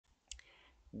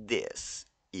This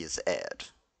is Ed.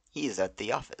 He is at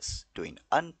the office doing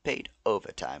unpaid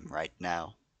overtime right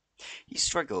now. He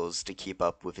struggles to keep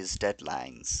up with his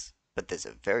deadlines, but there's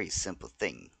a very simple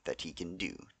thing that he can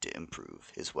do to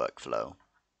improve his workflow.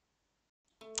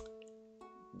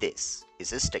 This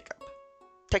is a Stik-Up.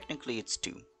 Technically it's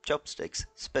two, chopsticks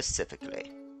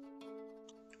specifically.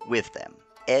 With them,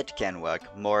 Ed can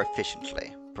work more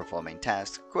efficiently, performing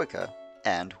tasks quicker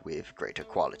and with greater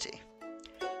quality.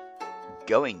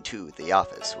 Going to the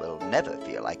office will never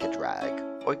feel like a drag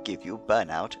or give you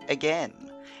burnout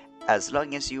again, as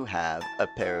long as you have a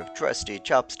pair of trusty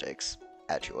chopsticks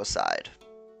at your side.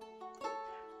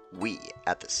 We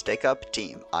at the Stik-Up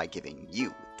team are giving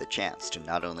you the chance to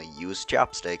not only use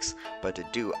chopsticks, but to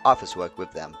do office work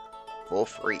with them for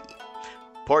free.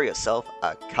 Pour yourself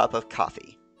a cup of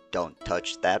coffee, don't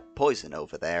touch that poison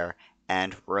over there,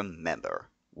 and remember,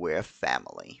 we're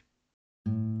family.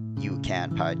 You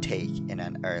can partake in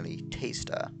an early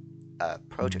taster, a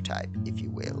prototype if you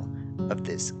will, of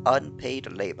this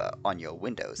unpaid labor on your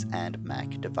Windows and Mac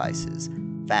devices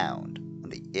found on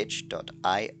the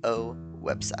itch.io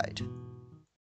website.